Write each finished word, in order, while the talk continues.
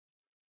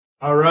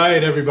All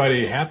right,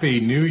 everybody.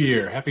 Happy New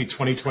Year. Happy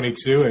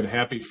 2022 and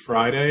happy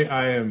Friday.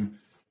 I am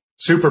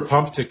super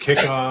pumped to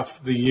kick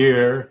off the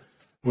year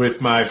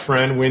with my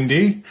friend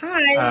Wendy.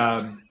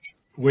 Hi.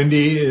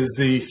 Wendy is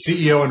the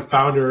CEO and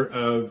founder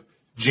of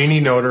Genie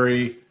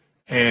Notary,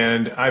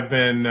 and I've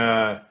been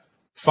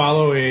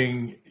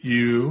following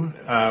you,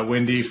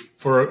 Wendy,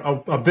 for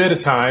a bit of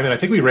time, and I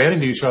think we ran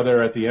into each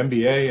other at the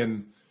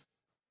MBA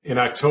in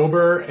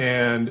October,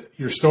 and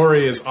your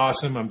story is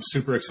awesome. I'm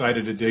super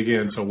excited to dig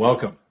in, so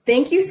welcome.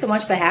 Thank you so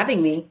much for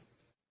having me.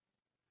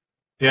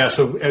 Yeah,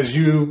 so as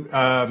you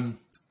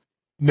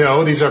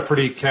know, these are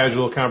pretty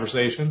casual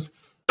conversations.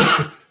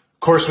 Of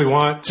course, we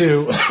want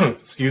to,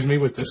 excuse me,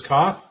 with this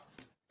cough,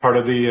 part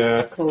of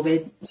the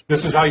COVID.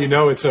 This is how you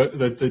know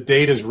the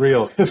date is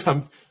real, because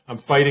I'm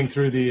fighting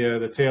through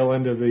the tail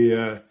end of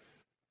the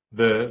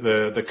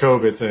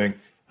COVID thing.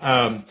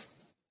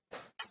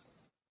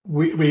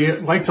 We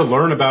like to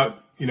learn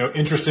about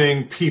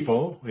interesting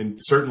people, and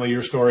certainly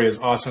your story is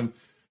awesome,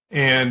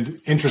 and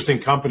interesting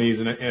companies,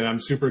 and I'm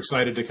super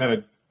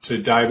excited to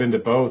dive into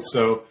both.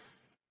 So,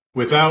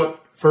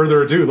 without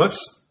further ado,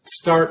 let's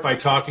start by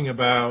talking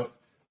about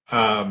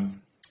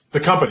the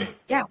company.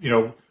 Yeah.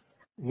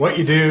 What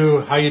you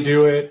do, how you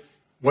do it,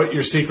 what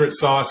your secret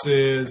sauce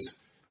is,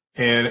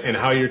 and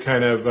how you're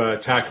kind of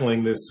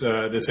tackling this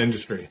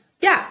industry.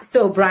 Yeah.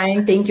 So,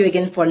 Brian, thank you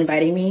again for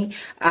inviting me.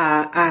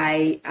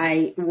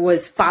 I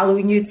was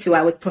following you too.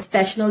 I was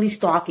professionally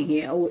stalking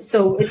you.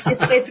 So it's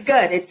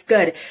good. It's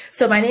good.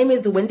 So my name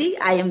is Wendy.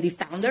 I am the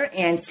founder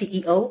and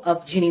CEO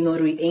of Genie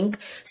Notary Inc.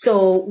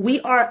 So we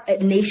are a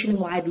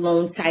nationwide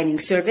loan signing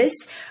service.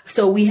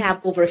 So we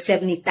have over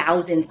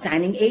 70,000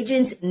 signing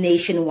agents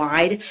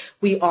nationwide.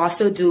 We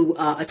also do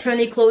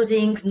attorney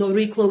closings,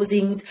 notary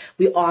closings.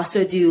 We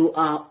also do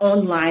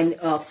online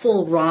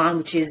full RON,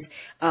 which is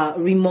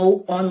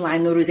remote online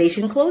notarization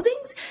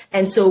closings.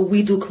 And so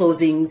we do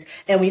closings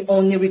and we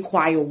only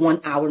require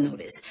 1 hour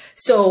notice.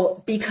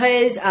 So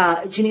because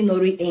Genie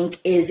Notary Inc.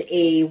 is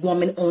a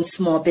woman-owned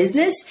small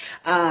business,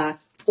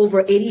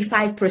 over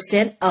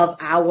 85% of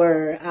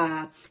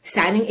our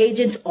signing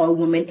agents are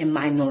women and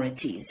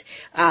minorities.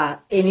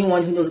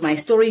 Anyone who knows my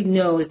story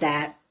knows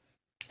that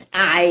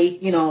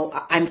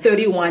I'm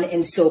 31.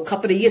 And so a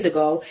couple of years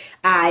ago,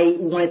 I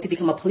wanted to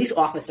become a police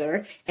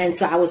officer. And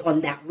so I was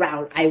on that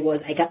route.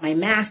 I got my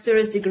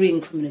master's degree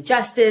in criminal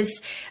justice.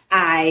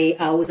 I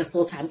was a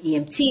full-time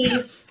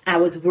EMT. I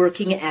was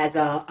working as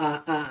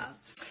a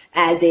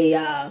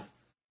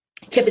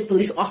campus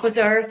police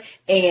officer,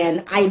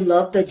 and I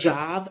loved the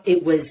job.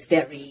 It was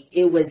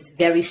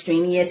very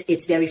strenuous.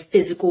 It's very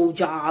physical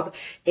job.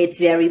 It's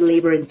very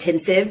labor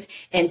intensive.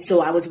 And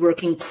so I was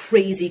working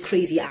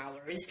crazy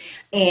hours.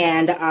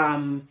 And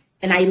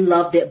I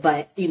loved it.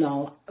 But,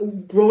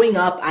 growing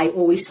up, I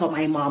always saw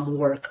my mom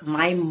work.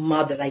 My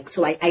mother,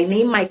 I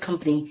named my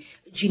company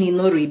Genie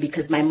Notary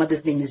because my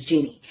mother's name is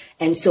Jeannie.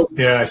 And so.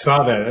 Yeah, I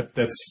saw that.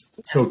 That's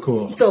so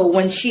cool. So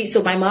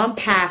my mom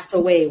passed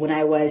away when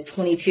I was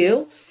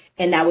 22,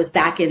 and that was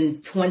back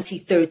in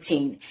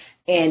 2013.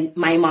 And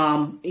my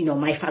mom,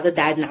 my father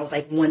died when I was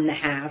like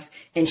 1.5,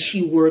 and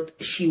she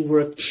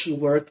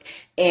worked.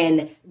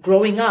 And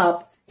growing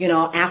up,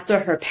 after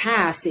her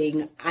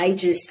passing,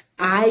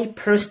 I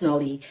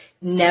personally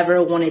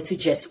never wanted to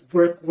just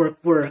work,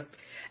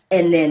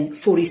 and then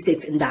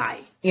 46 and die,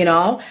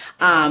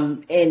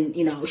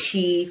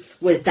 she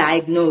was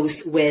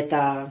diagnosed with,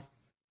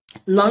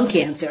 lung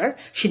cancer.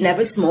 She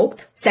never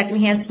smoked,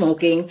 secondhand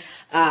smoking.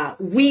 I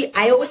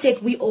always say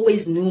we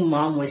always knew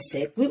mom was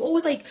sick.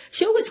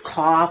 She always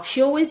coughed.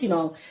 She always,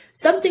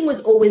 something was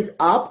always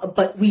up,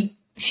 but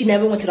she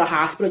never went to the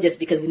hospital just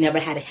because we never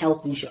had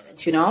health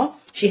insurance,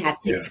 She had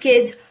 6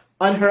 kids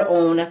on her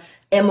own,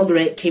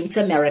 immigrant, came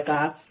to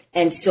America.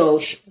 And so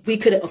we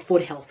couldn't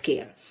afford health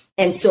care.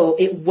 And so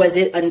it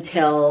wasn't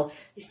until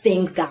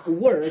things got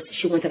worse,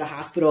 she went to the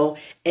hospital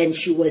and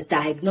she was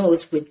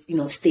diagnosed with,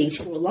 stage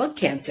 4 lung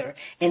cancer.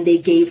 And they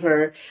gave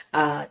her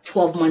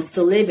 12 months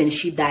to live, and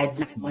she died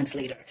 9 months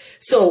later.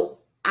 So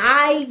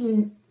I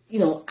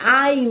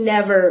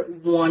never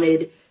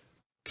wanted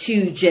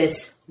to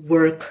just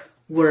work,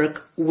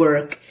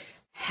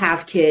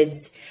 have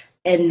kids,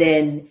 and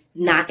then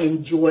not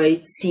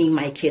enjoy seeing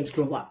my kids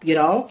grow up,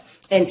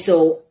 And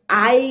so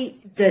I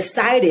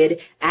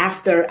decided,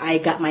 after I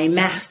got my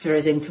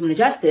master's in criminal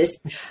justice,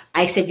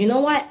 I said, you know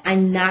what?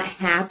 I'm not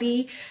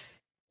happy.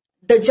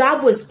 The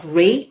job was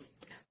great,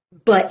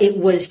 but it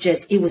was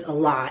a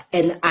lot.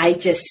 And I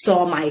just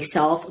saw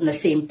myself on the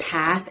same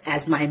path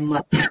as my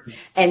mother.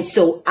 And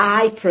so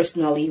I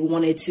personally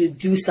wanted to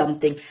do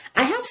something.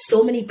 I have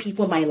so many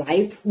people in my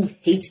life who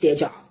hates their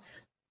job.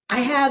 I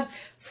have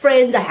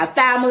friends, I have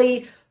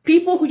family,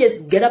 people who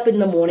just get up in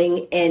the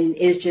morning and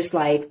is just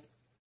like,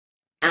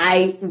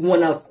 I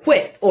want to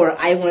quit, or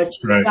I want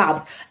to change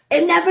jobs,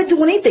 and never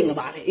do anything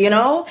about it,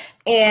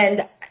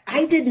 And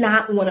I did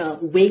not want to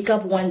wake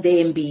up one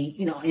day and be,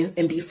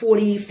 and be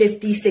 40,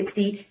 50,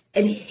 60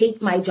 and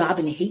hate my job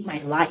and hate my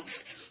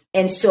life.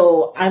 And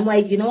so I'm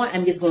like, you know what?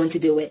 I'm just going to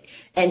do it.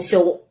 And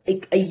so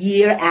a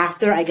year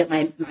after I got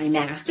my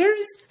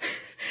master's,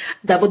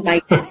 doubled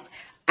my debt.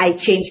 I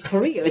changed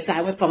careers. So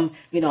I went from,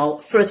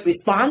 first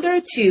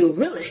responder to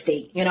real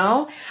estate,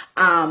 and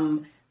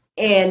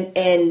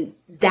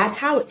that's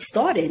how it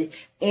started.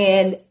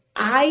 And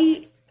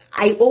I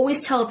always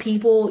tell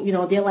people,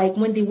 they're like,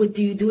 Wendy, what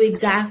do you do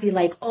exactly?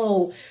 Like,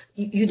 oh,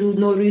 you do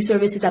notary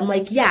services. I'm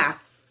like, yeah.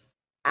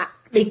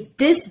 Like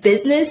this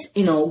business,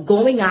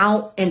 going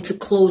out and to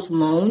close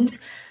loans,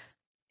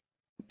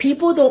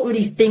 people don't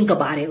really think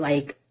about it.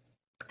 Like,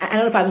 I don't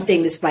know if I'm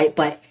saying this right,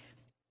 but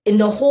in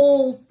the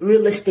whole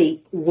real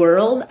estate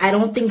world, I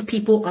don't think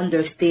people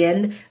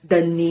understand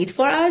the need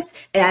for us.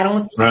 And I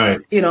don't,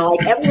 like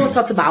everyone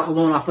talks about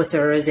loan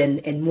officers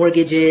and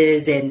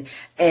mortgages and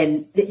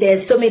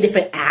there's so many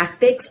different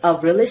aspects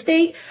of real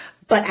estate,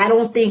 but I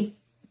don't think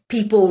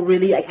people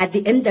really, like, at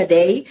the end of the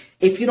day,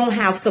 if you don't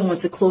have someone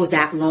to close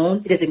that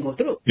loan, it doesn't go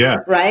through. Yeah.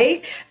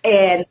 Right.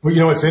 And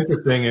well, what's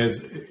interesting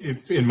is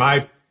in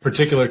my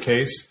particular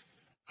case,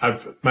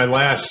 my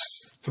last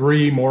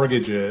 3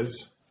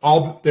 mortgages,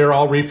 they're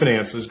all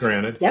refinances,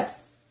 granted. Yep.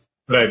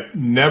 But I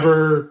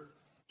never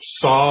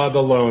saw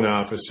the loan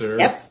officer.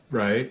 Yep.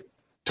 Right.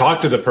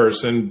 Talked to the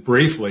person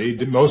briefly.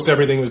 Most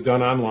everything was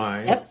done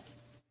online. Yep.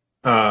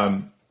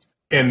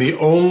 And the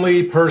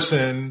only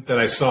person that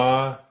I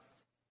saw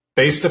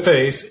face to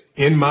face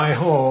in my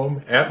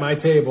home at my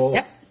table,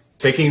 yep,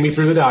 taking me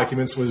through the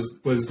documents was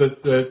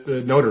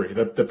the notary,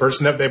 the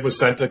person that was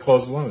sent to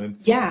close the loan.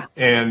 Yeah.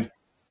 And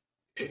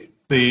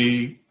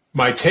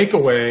my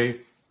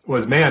takeaway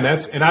was, man,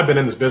 and I've been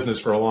in this business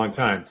for a long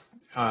time,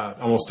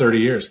 almost 30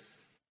 years.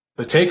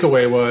 The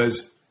takeaway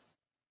was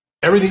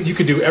you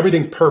could do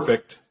everything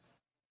perfect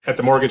at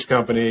the mortgage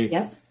company,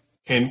 yep,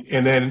 and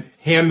then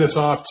hand this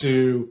off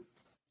to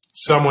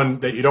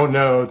someone that you don't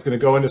know. It's going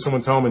to go into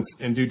someone's home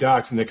and do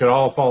docs, and it could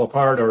all fall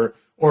apart,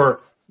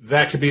 or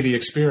that could be the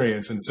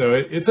experience. And so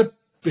it's a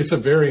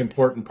very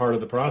important part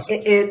of the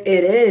process. It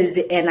is,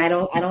 and I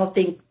don't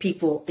think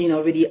people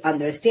really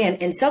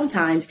understand. And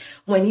sometimes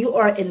when you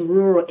are in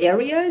rural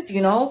areas,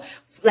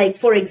 like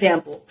for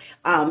example,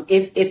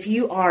 if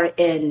you are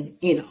in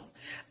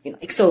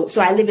so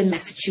I live in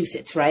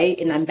Massachusetts, right?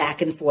 And I'm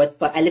back and forth,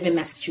 but I live in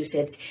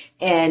Massachusetts,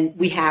 and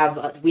we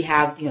have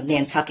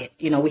Nantucket,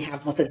 we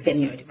have Martha's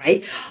Vineyard,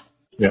 right?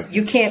 Yeah.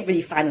 You can't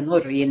really find a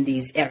notary in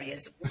these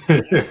areas.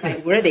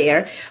 Right? We're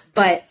there,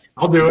 but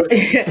I'll do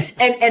it.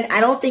 and I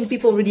don't think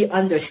people really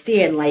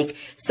understand. Like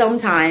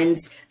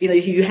sometimes,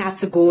 you have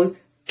to go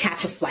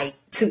catch a flight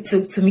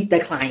to meet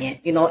the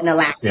client, in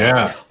Alaska,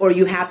 yeah, or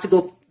you have to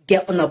go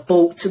get on a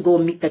boat to go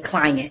meet the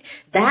client.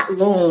 That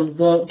loan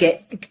will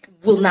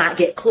not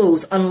get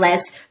closed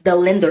unless the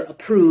lender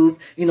approve,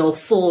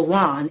 full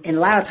RON. And a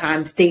lot of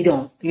times they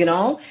don't,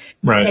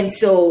 Right. And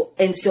so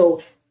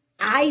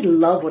I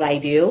love what I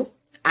do.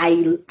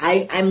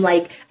 I'm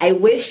like, I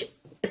wish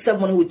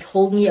someone who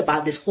told me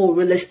about this whole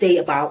real estate,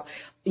 about,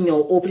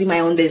 opening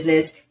my own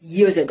business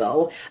years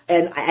ago.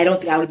 And I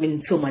don't think I would have been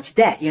in so much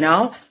debt,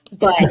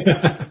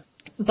 but,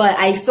 but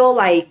I feel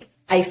like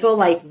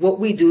what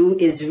we do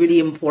is really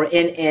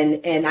important,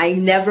 and I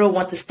never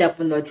want to step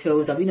on the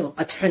toes of,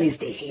 attorneys.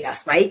 They hate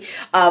us, right?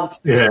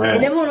 Yeah. I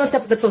never want to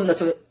step on the toes of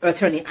the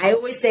attorney. I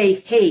always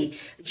say, hey,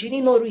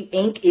 Jeannie Notary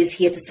Inc. is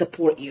here to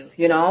support you.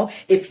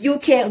 If you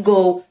can't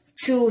go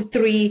 2,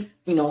 3,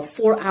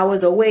 4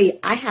 hours away,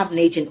 I have an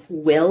agent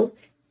who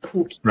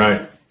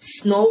right,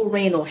 snow,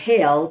 rain, or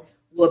hail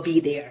will be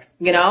there.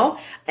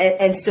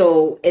 And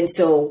so.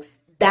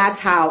 That's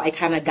how I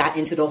kind of got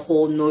into the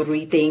whole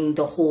notary thing,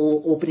 the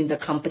whole opening the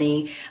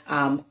company.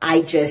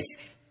 I just,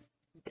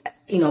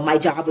 my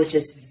job was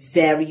just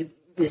when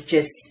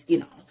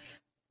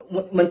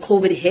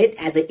COVID hit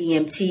as an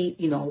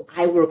EMT,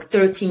 I work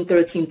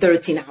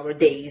 13-hour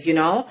days,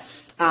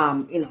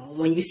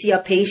 when you see a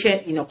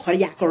patient,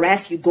 cardiac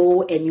arrest, you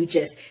go and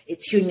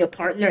it's you and your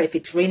partner. If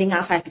it's raining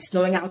outside, if it's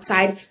snowing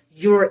outside,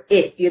 you're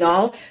it, You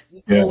go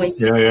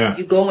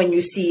and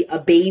you see a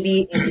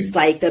baby and it's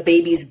like the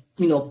baby's,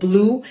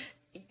 blue,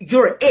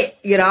 you're it,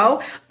 you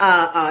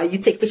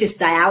take patients to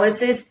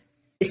dialysis.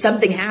 If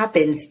something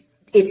happens,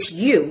 it's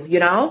you,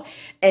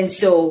 and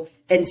so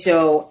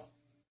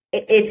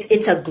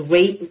it's a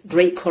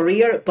great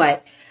career,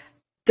 but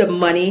the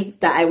money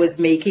that I was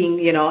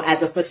making,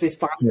 as a first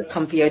responder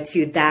compared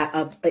to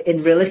that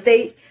in real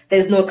estate,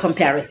 there's no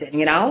comparison,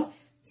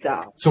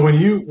 So when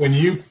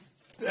you,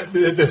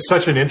 that's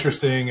such an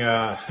interesting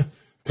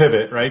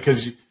pivot, right?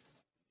 Because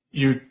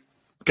you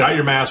got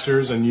your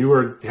master's and you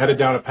were headed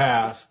down a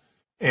path,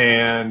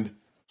 and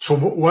so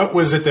what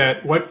was it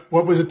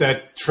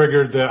that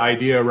triggered the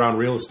idea around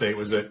real estate?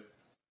 Was it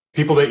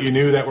people that you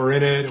knew that were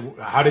in it?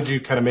 How did you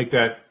kind of make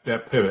that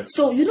pivot?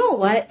 So you know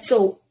what?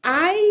 So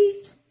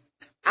I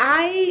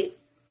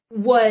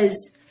was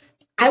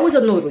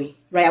a notary,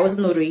 right? I was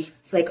a notary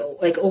like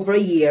over a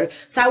year.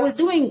 So I was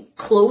doing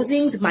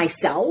closings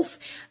myself.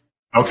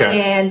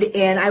 Okay.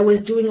 And I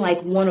was doing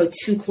like 1 or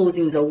 2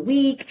 closings a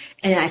week,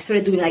 and I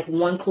started doing like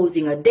 1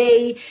 closing a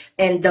day,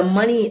 and the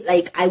money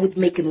like I would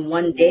make in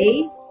one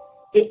day,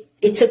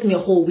 it took me a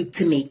whole week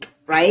to make,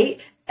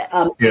 right? As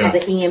an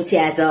EMT,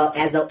 as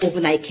a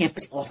overnight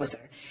campus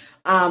officer.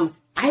 I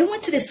I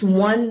went to this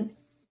one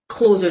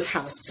closer's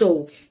house.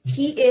 So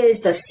he is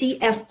the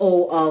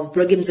CFO of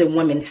Brigham's and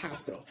Women's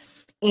Hospital.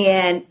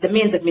 And the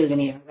man's a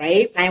millionaire,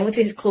 right? I went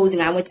to his closing.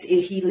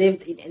 He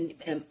lived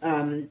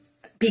in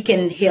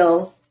Beacon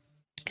Hill,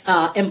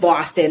 in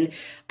Boston.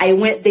 I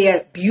went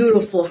there,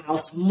 beautiful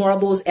house,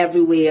 marbles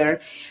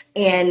everywhere.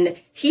 And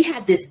he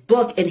had this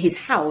book in his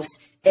house.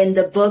 And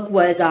the book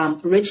was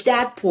Rich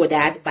Dad, Poor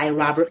Dad by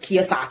Robert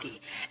Kiyosaki.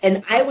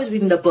 And I was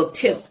reading the book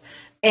too.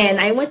 And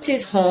I went to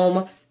his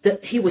home.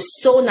 He was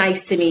so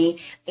nice to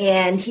me.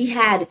 And he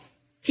had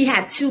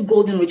two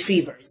golden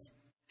retrievers.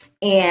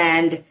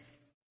 And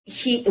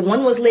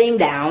one was laying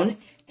down.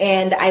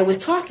 And I was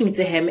talking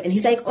to him, and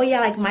he's like, oh,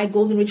 yeah, like my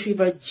golden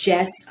retriever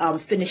just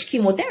finished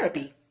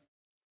chemotherapy.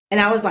 And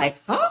I was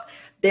like, huh?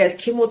 There's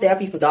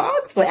chemotherapy for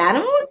dogs, for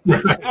animals?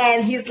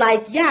 And he's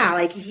like, yeah,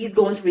 like he's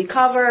going to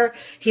recover.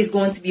 He's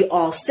going to be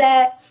all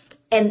set.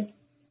 And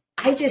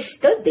I just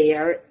stood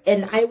there,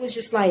 and I was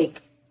just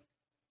like,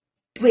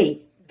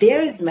 wait,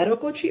 there's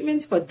medical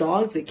treatments for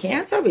dogs with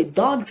cancer? Wait,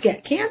 dogs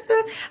get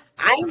cancer?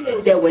 I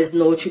knew there was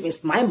no treatments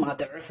for my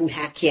mother who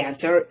had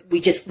cancer.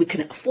 We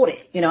couldn't afford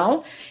it, you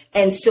know?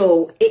 And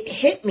so it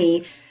hit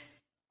me,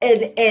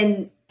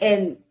 and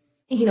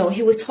you know,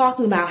 he was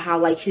talking about how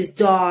like his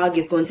dog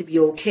is going to be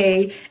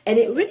okay. And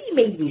it really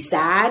made me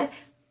sad.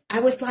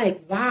 I was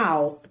like,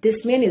 wow,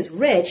 this man is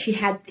rich. He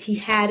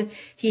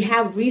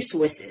had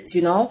resources,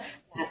 you know,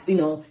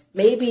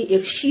 maybe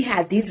if she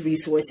had these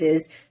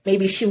resources,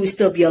 maybe she would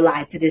still be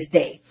alive to this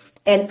day.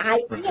 And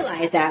I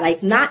realized that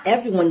like not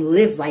everyone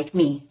lived like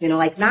me, you know,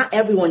 like not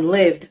everyone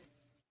lived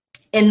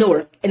in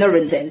Newark, in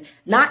Irvington.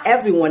 Not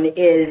everyone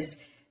is,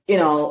 you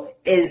know,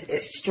 is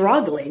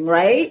struggling,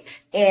 right?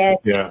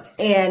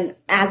 And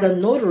as a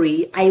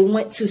notary, I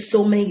went to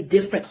so many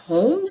different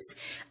homes.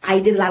 I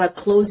did a lot of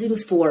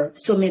closings for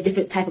so many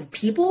different type of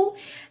people.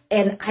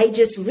 And I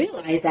just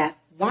realized that,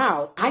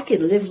 wow, I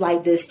could live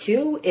like this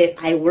too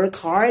if I work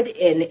hard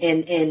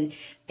and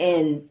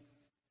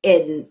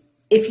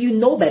if you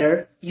know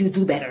better, you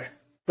do better,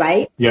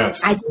 right?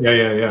 Yes.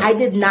 I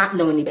did not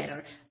know any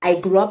better. I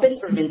grew up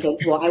in Irvington.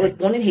 Well, I was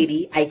born in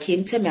Haiti. I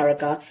came to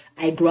America.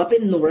 I grew up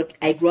in Newark.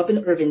 I grew up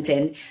in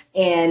Irvington.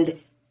 And,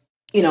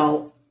 you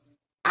know,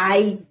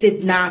 I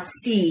did not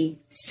see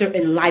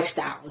certain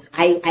lifestyles.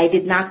 I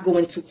did not go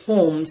into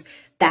homes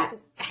that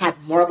had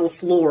marble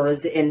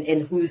floors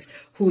and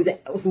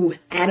who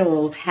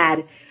animals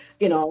had,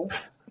 you know,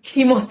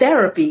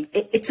 chemotherapy.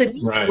 It to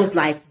me was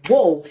like,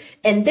 whoa.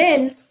 And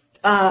then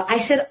I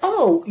said,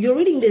 oh, you're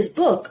reading this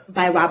book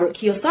by Robert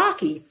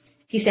Kiyosaki.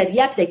 He said,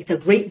 yep, like, it's a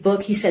great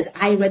book. He says,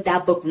 I read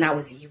that book when I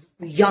was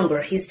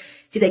younger. He's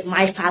like,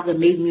 my father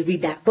made me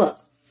read that book.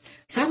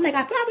 So I'm like,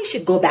 I probably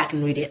should go back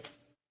and read it.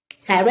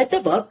 So I read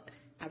the book.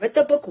 I read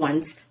the book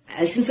once.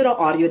 I listened to the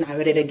audio and I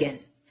read it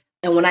again.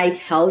 And when I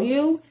tell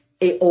you,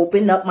 it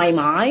opened up my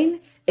mind.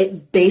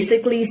 It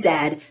basically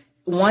said,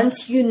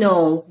 once you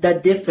know the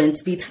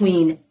difference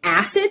between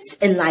assets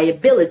and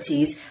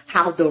liabilities,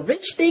 how the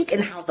rich think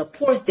and how the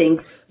poor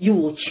thinks, you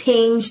will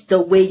change the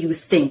way you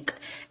think.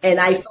 And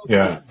I felt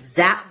like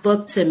that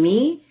book to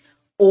me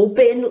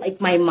opened like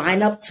my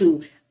mind up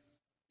to,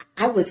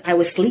 I was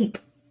asleep.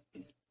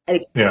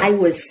 I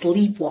was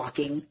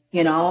sleepwalking,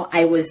 you know,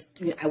 I was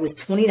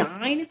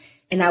 29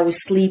 and I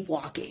was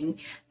sleepwalking,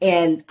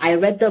 and I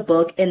read the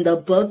book, and the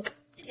book,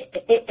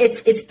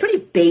 it's pretty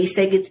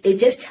basic. It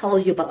just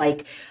tells you about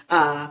like,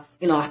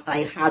 you know,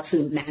 like how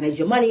to manage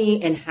your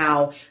money and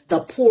how the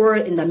poor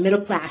and the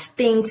middle class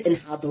thinks and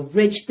how the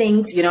rich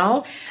thinks, you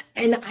know,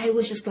 and I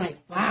was just like,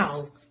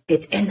 wow,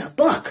 it's in the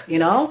book, you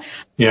know?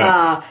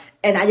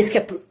 And I just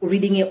kept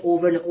reading it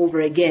over and over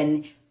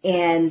again.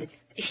 And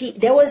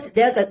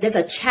there's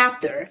a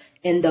chapter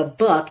in the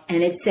book,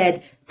 and it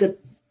said the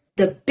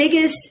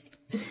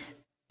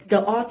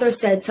author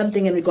said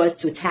something in regards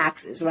to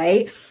taxes,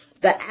 right?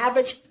 The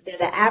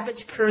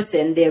average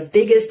person, their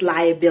biggest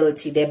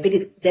liability, their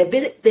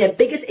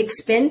biggest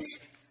expense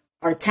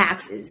are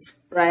taxes,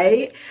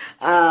 right?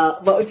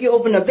 But if you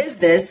open a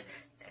business,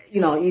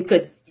 you know, you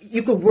could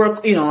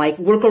work, you know, like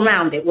work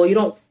around it. Well, you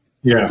don't,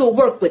 you could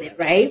work with it,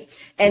 right?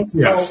 And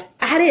so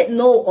I didn't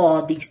know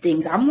all these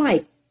things. I'm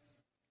like,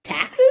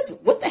 taxes?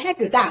 What the heck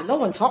is that? No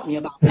one taught me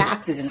about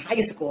taxes in high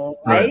school,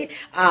 right?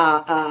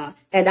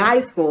 In high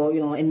school, you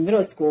know, in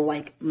middle school,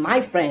 like my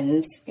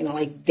friends, you know,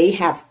 like they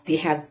had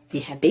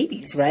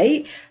babies,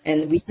 right?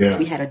 And we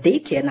had a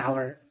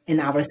daycare in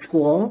our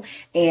school,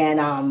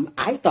 and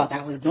I thought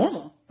that was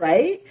normal,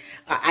 right?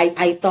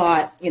 I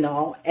thought, you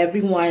know,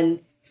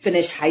 everyone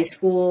finished high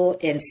school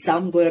and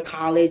some go to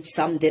college,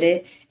 some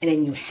didn't, and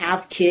then you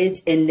have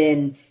kids, and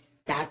then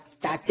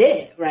that's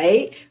it,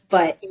 right?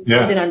 But it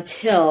wasn't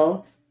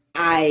until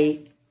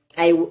I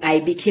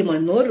became a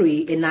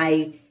notary, and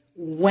I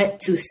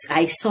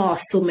saw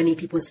so many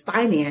people's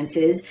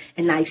finances,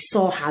 and I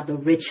saw how the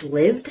rich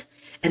lived,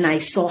 and I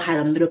saw how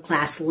the middle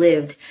class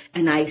lived,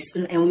 and I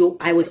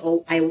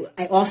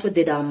also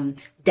did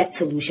debt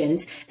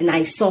solutions, and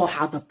I saw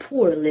how the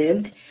poor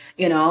lived,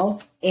 you know,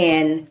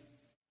 and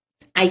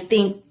I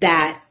think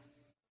that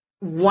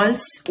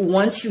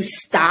once you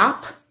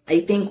stop, I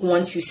think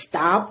once you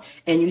stop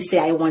and you say,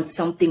 I want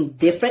something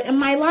different in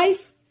my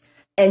life,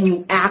 and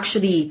you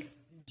actually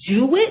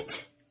do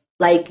it,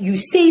 like you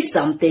say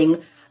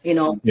something,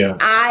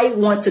 I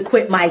want to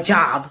quit my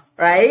job,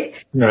 right?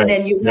 And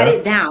then you let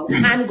it down.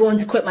 I'm going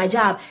to quit my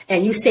job.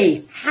 And you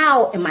say,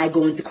 how am I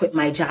going to quit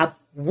my job?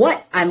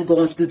 What I'm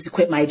going to do to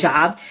quit my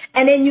job?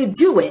 And then you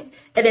do it.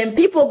 And then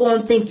people are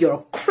going to think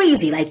you're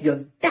crazy, like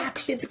you're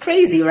batshit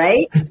crazy,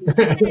 right?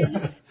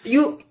 And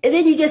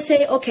then you just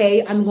say,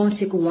 okay, I'm going to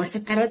take it one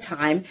step at a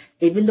time.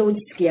 Even though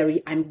it's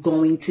scary, I'm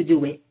going to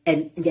do it.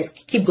 And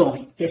just keep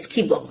going. Just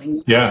keep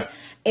going. Yeah.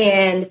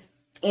 And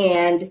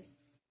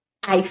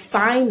I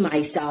find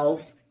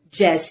myself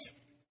just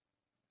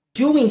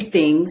doing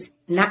things,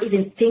 not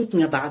even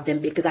thinking about them,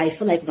 because I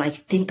feel like when I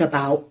think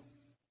about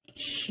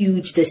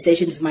huge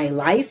decisions in my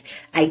life,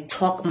 I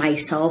talk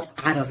myself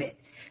out of it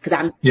because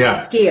I'm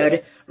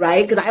scared,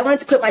 right? Because I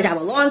wanted to quit my job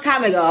a long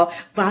time ago,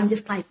 but I'm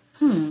just like,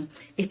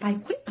 if I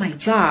quit my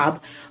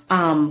job,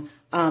 you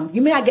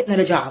may not get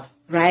another job,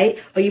 right?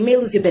 Or you may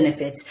lose your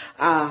benefits.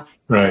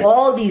 Right.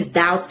 All these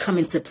doubts come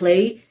into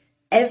play.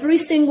 Every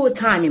single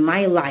time in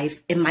my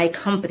life, in my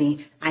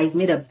company, I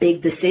made a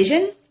big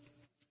decision,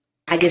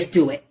 I just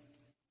do it.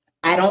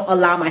 I don't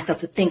allow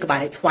myself to think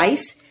about it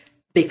twice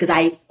because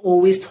I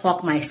always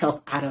talk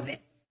myself out of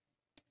it.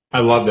 I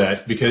love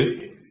that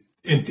because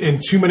in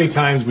too many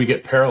times we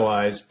get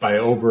paralyzed by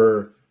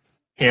over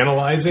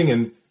analyzing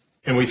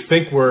and we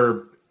think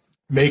we're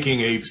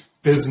making a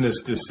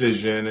business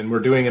decision and we're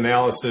doing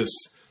analysis,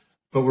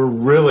 but we're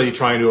really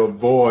trying to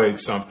avoid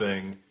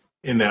something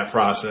in that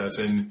process.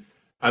 And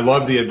I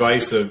love the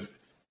advice of,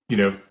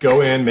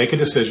 go in, make a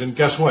decision.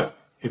 Guess what?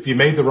 If you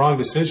made the wrong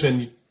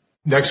decision,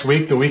 next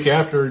week, the week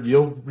after,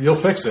 you'll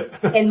fix it.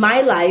 In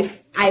my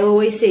life, I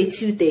always say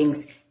two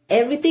things.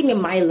 Everything in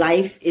my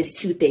life is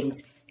two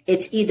things.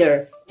 It's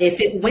either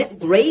if it went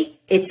great,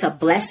 it's a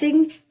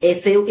blessing.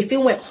 If it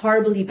went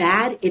horribly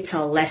bad, it's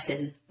a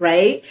lesson,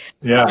 right?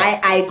 Yeah.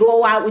 I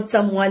go out with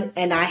someone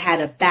and I had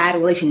a bad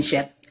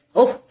relationship.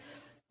 Oh,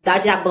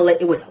 dodge that bullet,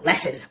 it was a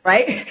lesson,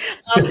 right?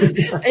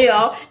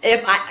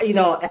 If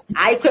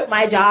I quit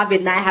my job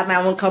and I have my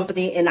own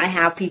company and I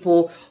have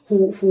people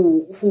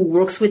who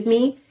works with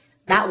me,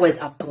 that was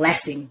a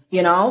blessing,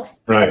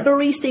 Right.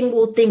 Every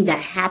single thing that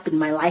happened in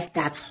my life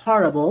that's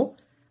horrible,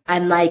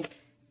 I'm like,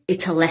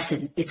 it's a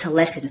lesson. It's a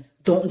lesson.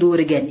 Don't do it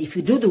again. If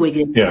you do it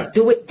again,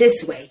 do it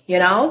this way,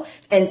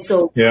 And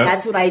so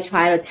that's what I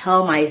try to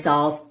tell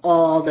myself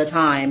all the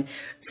time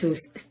to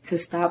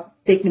stop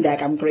thinking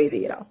that I'm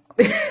crazy,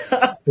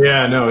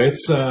 Yeah, no,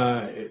 it's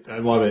I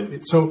love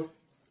it. So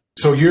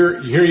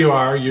here you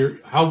are.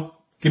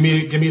 Give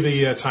me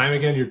the time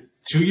again. You're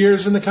 2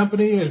 years in the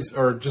company,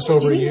 or just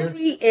over a year?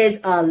 Notary is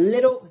a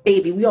little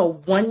baby. We are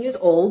 1 year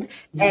old.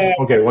 And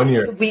okay, 1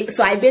 year.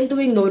 So I've been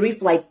doing notary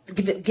for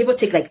give or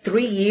take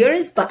 3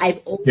 years, but I've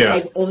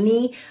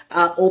only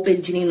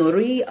opened Ginny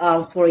Notary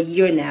for a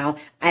year now.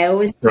 I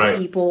always tell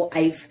people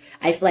I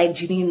feel like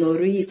Ginny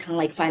Notary is kind of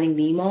like Finding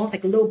Nemo. It's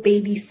like a little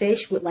baby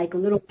fish with like a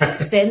little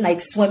fin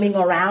swimming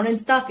around and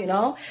stuff, and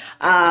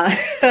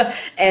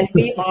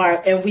we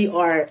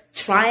are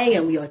trying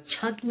and we are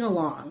chugging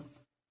along.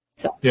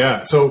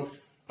 So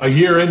a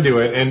year into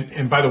it,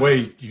 and by the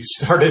way, you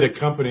started a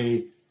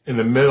company in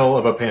the middle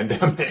of a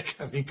pandemic.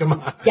 I mean, come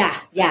on.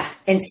 Yeah,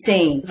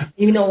 insane.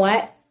 You know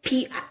what,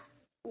 Pete?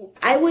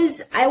 I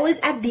was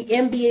at the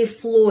MBA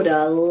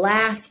Florida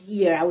last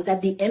year. I was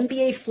at the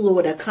MBA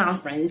Florida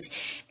conference,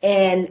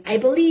 and I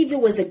believe it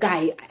was a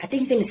guy. I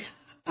think his name is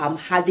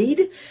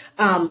Hadid.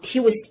 He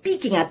was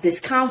speaking at this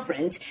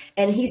conference,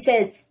 and he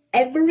says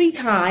every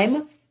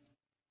time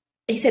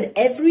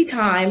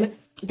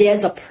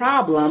there's a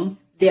problem,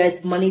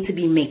 there's money to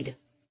be made.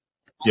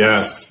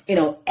 Yes.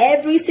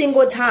 Every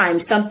single time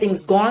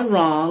something's gone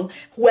wrong,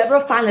 whoever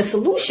finds a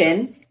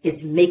solution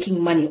is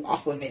making money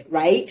off of it,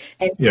 right?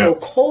 And so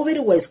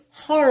COVID was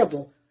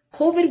horrible.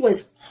 COVID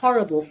was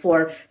horrible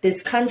for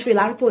this country. A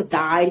lot of people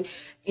died.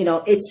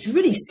 It's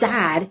really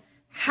sad.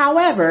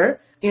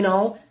 However,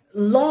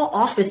 law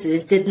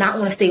offices did not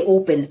want to stay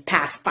open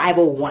past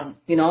 5:01,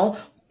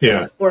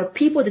 or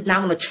people did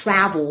not want to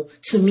travel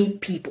to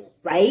meet people,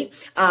 right?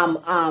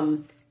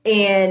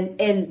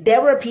 And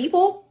there were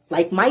people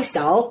like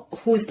myself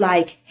who's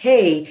like,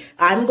 hey,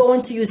 I'm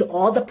going to use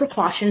all the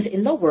precautions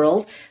in the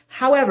world.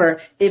 However,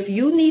 if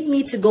you need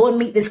me to go and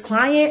meet this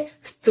client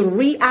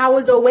 3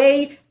 hours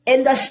away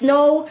in the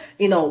snow,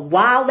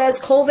 while there's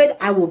COVID,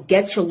 I will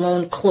get your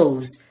loan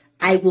closed.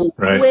 I will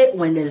do it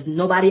when there's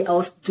nobody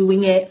else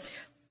doing it.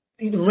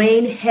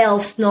 Rain, hail,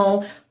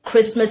 snow,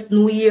 Christmas,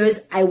 New Year's,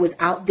 I was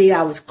out there.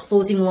 I was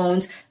closing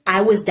loans.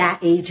 I was that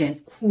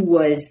agent who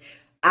was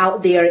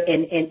out there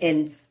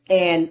and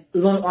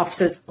loan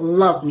officers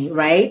loved me,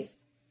 right?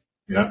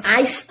 Yeah.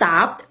 I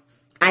stopped.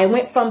 I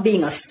went from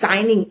being a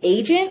signing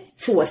agent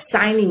to a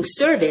signing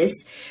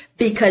service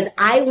because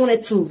I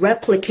wanted to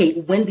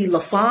replicate Wendy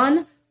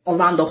LaFawn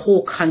around the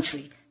whole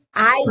country.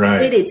 I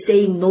hated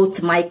saying no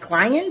to my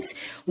clients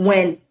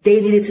when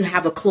they needed to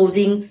have a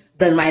closing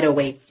done right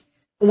away.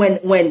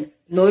 When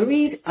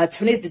notaries,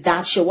 attorneys did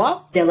not show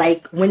up. They're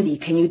like, Wendy,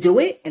 can you do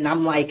it? And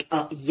I'm like,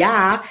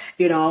 yeah,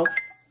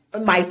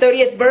 my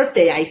 30th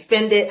birthday, I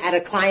spend it at a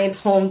client's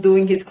home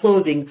doing his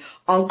closing.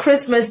 On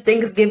Christmas,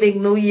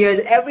 Thanksgiving, New Year's,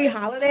 every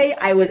holiday,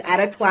 I was at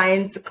a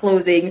client's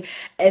closing.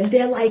 And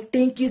they're like,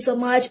 thank you so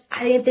much.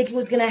 I didn't think it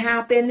was going to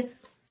happen.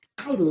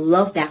 I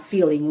love that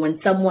feeling when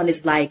someone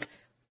is like,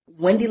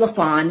 Wendy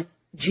LaFawn,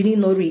 Jeannie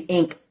Notary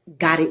Inc.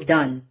 got it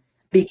done.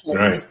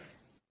 Because,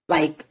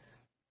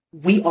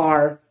 we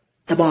are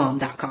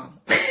thebomb.com.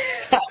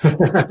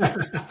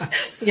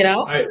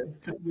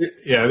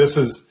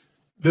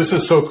 This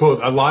is so cool.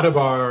 A lot of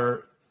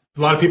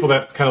people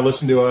that kind of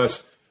listen to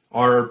us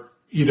are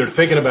either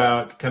thinking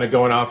about kind of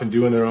going off and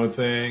doing their own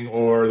thing,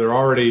 or they're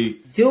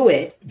already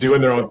doing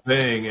their own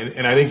thing.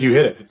 And I think you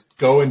hit it.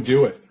 Go and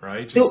do it,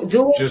 right? Just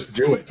do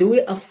it. Do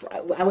it.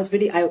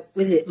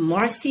 Was it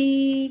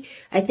Marcy?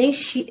 I think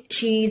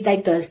she's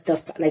like the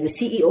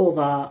CEO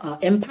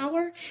of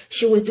Empower.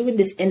 She was doing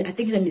this, and I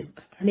think her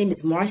name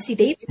is Marcy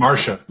David.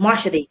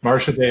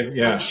 Marsha David.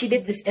 Yeah. She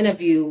did this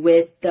interview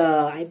with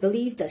I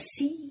believe the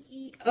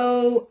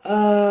CEO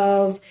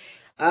of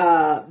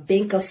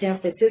Bank of San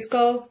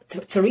Francisco,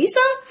 Teresa.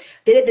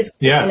 They did this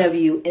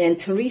interview, and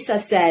Teresa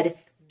said,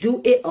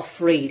 "Do it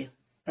afraid,"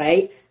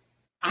 right?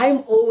 I'm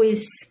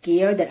always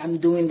scared that I'm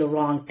doing the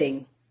wrong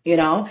thing,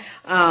 whether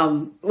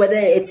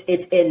it's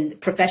in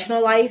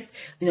professional life,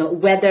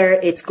 whether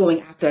it's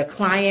going after a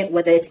client,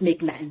 whether it's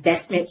making that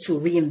investment to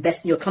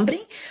reinvest in your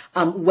company,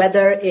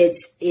 whether it's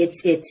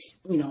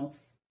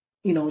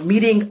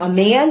meeting a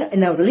man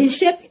in a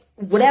relationship,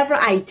 whatever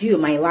I do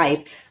in my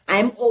life,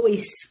 I'm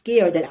always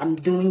scared that I'm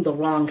doing the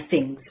wrong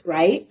things,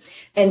 right?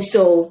 And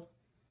so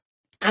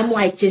I'm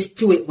like, just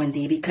do it,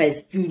 Wendy,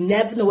 because you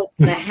never know what's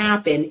going to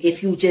happen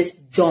if you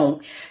just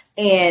don't.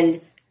 And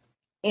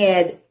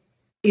when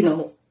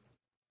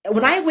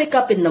I wake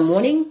up in the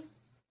morning,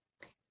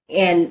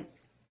 and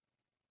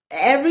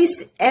every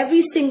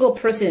single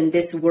person in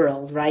this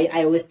world, right?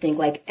 I always think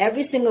like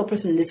every single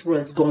person in this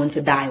world is going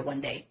to die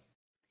one day.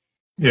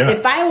 Yeah.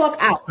 If I walk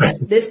out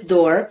this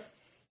door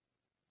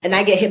and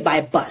I get hit by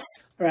a bus,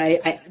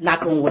 right?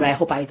 Knock on wood, I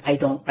hope I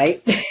don't,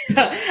 right?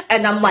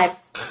 And I'm like,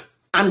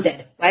 I'm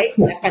dead, right?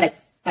 That's kind of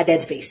my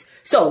dead face.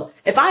 So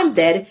if I'm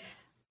dead,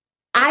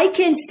 I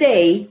can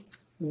say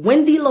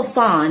Wendy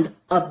LaFawn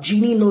of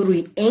Jeannie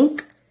Notary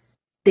Inc.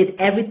 did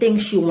everything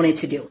she wanted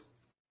to do.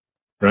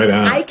 Right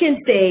on. I can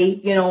say,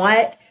 you know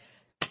what?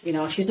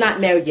 She's not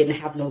married yet and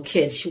have no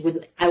kids.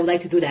 I would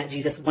like to do that,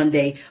 Jesus, one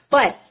day.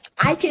 But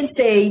I can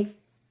say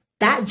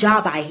that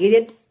job I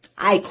hated,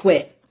 I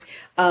quit.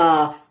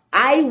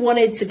 I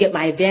wanted to get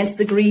my advanced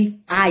degree.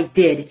 I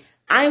did.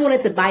 I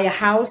wanted to buy a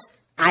house.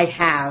 I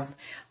have.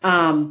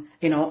 I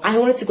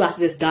wanted to go after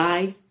this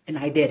guy, and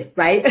I did,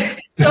 right?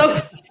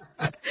 So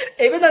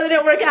even though it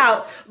didn't work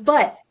out,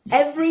 but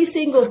every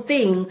single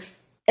thing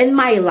in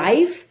my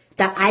life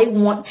that I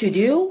want to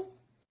do,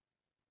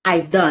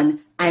 I've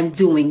done, I'm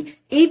doing.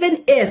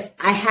 Even if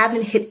I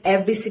haven't hit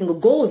every single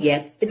goal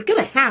yet, it's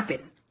going to happen,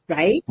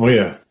 right? Oh,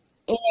 yeah.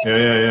 And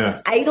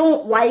yeah. I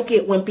don't like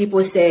it when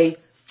people say,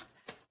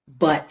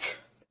 but,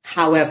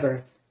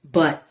 however,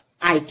 but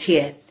I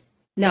can't.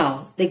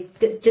 No, they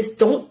just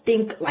don't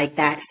think like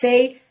that.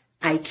 Say,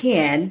 I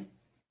can.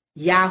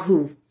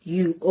 Yahoo,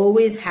 you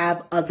always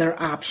have other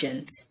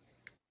options.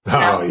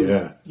 Yahoo,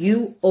 yeah.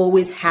 You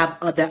always have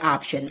other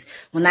options.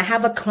 When I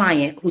have a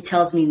client who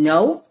tells me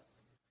no,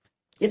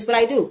 it's what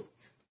I do.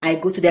 I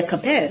go to their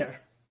competitor.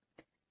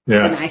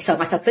 Yeah. And I sell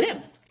myself to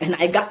them. And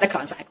I got the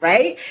contract,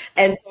 right?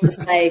 And so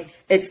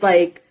it's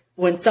like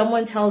when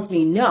someone tells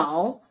me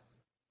no,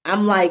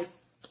 I'm like,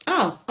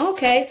 oh,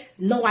 okay.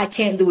 No, I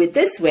can't do it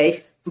this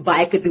way, but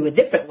I could do it a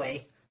different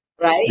way,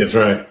 right? That's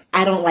right.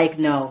 I don't like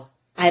no.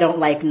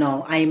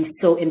 I am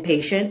so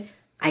impatient.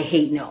 I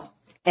hate no.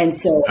 And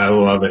so I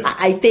love it.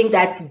 I think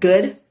that's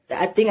good.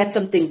 I think that's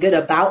something good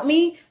about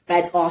me,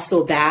 but it's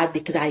also bad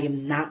because I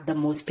am not the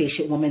most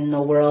patient woman in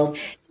the world.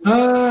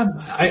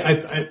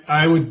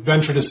 I would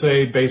venture to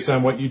say, based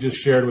on what you just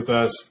shared with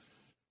us,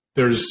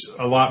 there's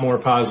a lot more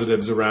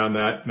positives around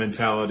that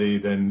mentality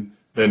than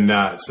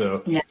not.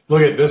 So yeah.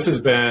 Look at this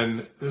has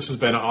been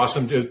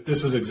awesome.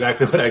 This is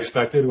exactly what I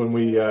expected when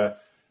we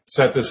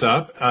set this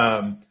up.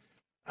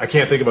 I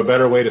can't think of a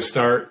better way to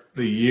start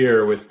the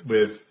year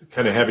with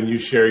kind of having you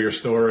share your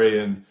story,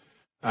 and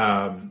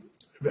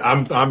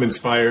I'm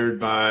inspired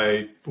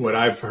by what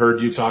I've heard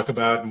you talk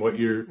about and what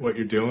you're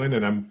doing,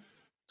 and I'm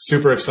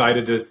super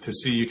excited to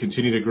see you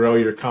continue to grow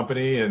your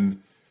company,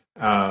 and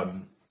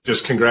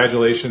just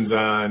congratulations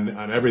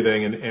on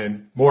everything,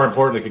 and more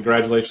importantly,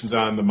 congratulations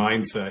on the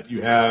mindset.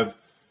 You have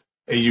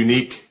a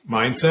unique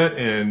mindset,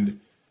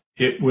 and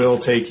it will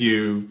take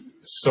you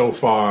so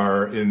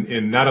far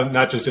in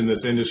not just in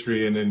this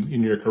industry and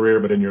in your career,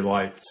 but in your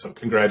life. So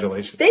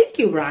congratulations. Thank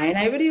you, Ryan.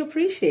 I really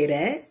appreciate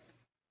it.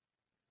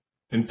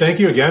 And thank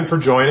you again for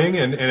joining.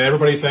 And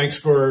everybody, thanks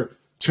for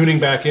tuning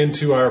back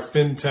into our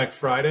FinTech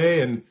Friday.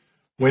 And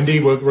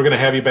Wendy, we're going to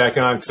have you back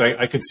on because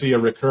I could see a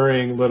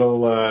recurring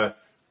little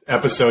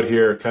episode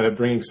here, kind of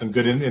bringing some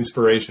good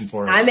inspiration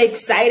for us. I'm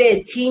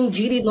excited. Team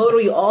GD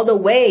Notary all the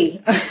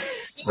way.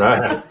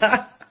 Right.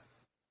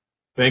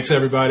 Thanks,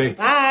 everybody.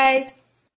 Bye.